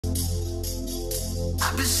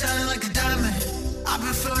I've been shining like a diamond. I've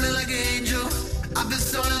been floating like an angel. I've been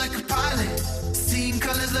soaring like a pilot. Seeing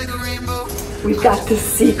colors like a rainbow. We've got this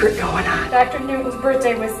secret going on. Dr. Newton's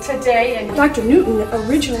birthday was today, and Dr. Newton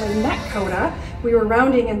originally met Koda. We were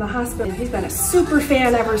rounding in the hospital, and he's been a super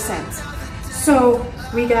fan ever since. So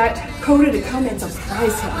we got Koda to come and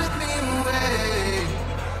surprise him.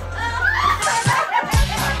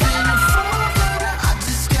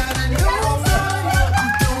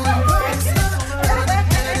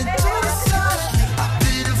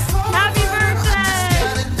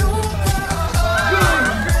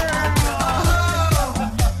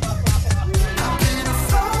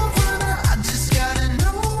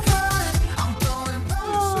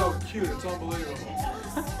 It's unbelievable.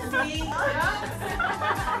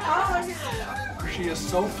 She is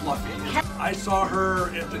so fluffy. I saw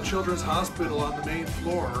her at the Children's Hospital on the main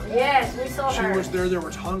floor. yes, we saw her. She was there. There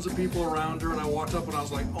were tons of people around her, and I walked up and I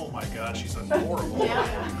was like, "Oh my God, she's adorable."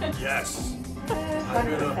 Yeah. Yes, I've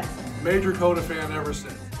been a major Koda fan ever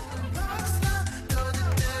since.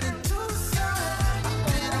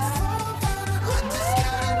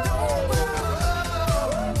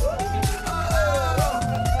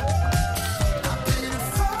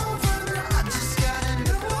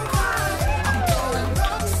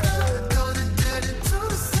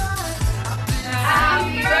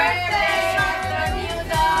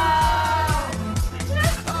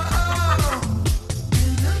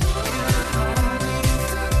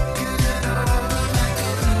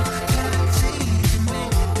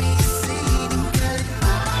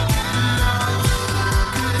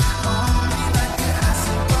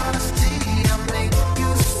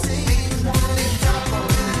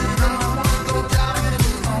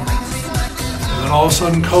 All of a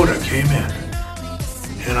sudden, Koda came in,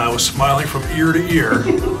 and I was smiling from ear to ear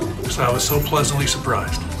because I was so pleasantly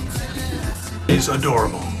surprised. He's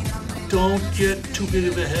adorable. Don't get too big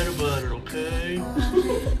of a head about it, okay?